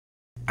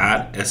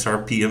At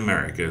SRP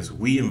Americas,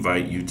 we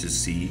invite you to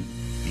see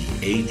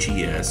the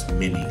HES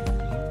Mini,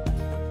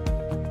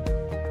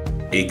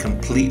 a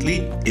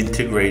completely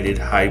integrated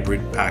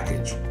hybrid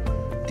package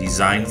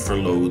designed for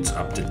loads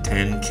up to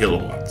 10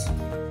 kilowatts,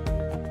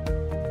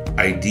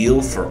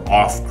 ideal for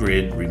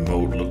off-grid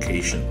remote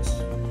locations.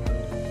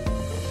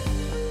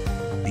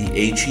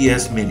 The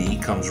HES Mini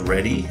comes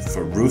ready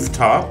for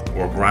rooftop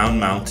or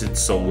ground-mounted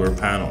solar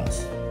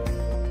panels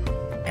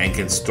and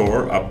can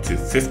store up to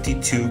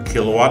 52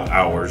 kilowatt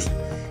hours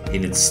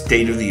in its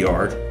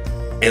state-of-the-art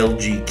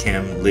LG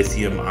Chem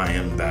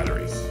lithium-ion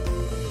batteries.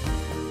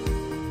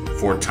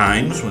 For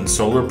times when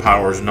solar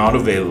power is not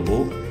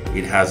available,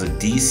 it has a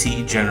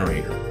DC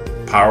generator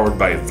powered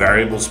by a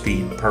variable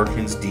speed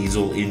Perkins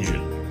diesel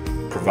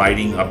engine,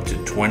 providing up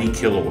to 20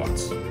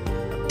 kilowatts,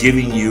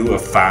 giving you a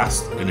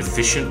fast and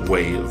efficient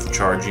way of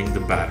charging the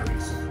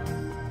batteries.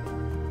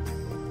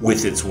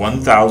 With its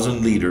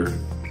 1,000-liter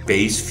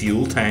base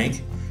fuel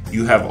tank,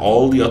 you have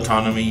all the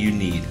autonomy you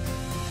need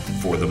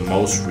for the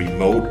most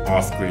remote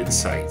off-grid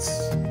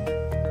sites.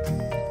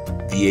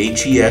 The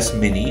HES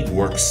Mini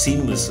works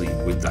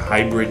seamlessly with the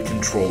hybrid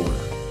controller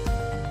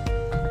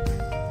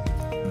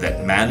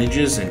that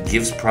manages and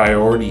gives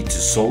priority to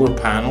solar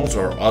panels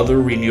or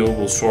other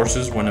renewable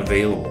sources when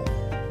available.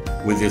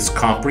 With its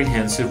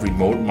comprehensive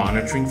remote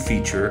monitoring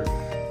feature,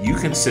 you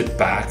can sit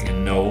back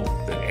and know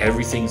that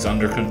everything's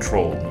under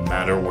control no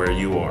matter where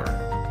you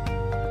are.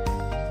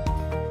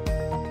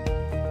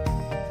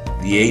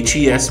 The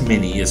HES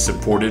Mini is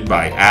supported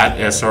by at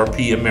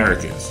SRP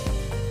Americas,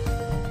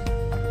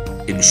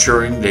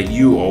 ensuring that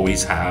you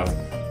always have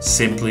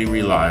simply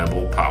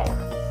reliable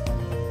power.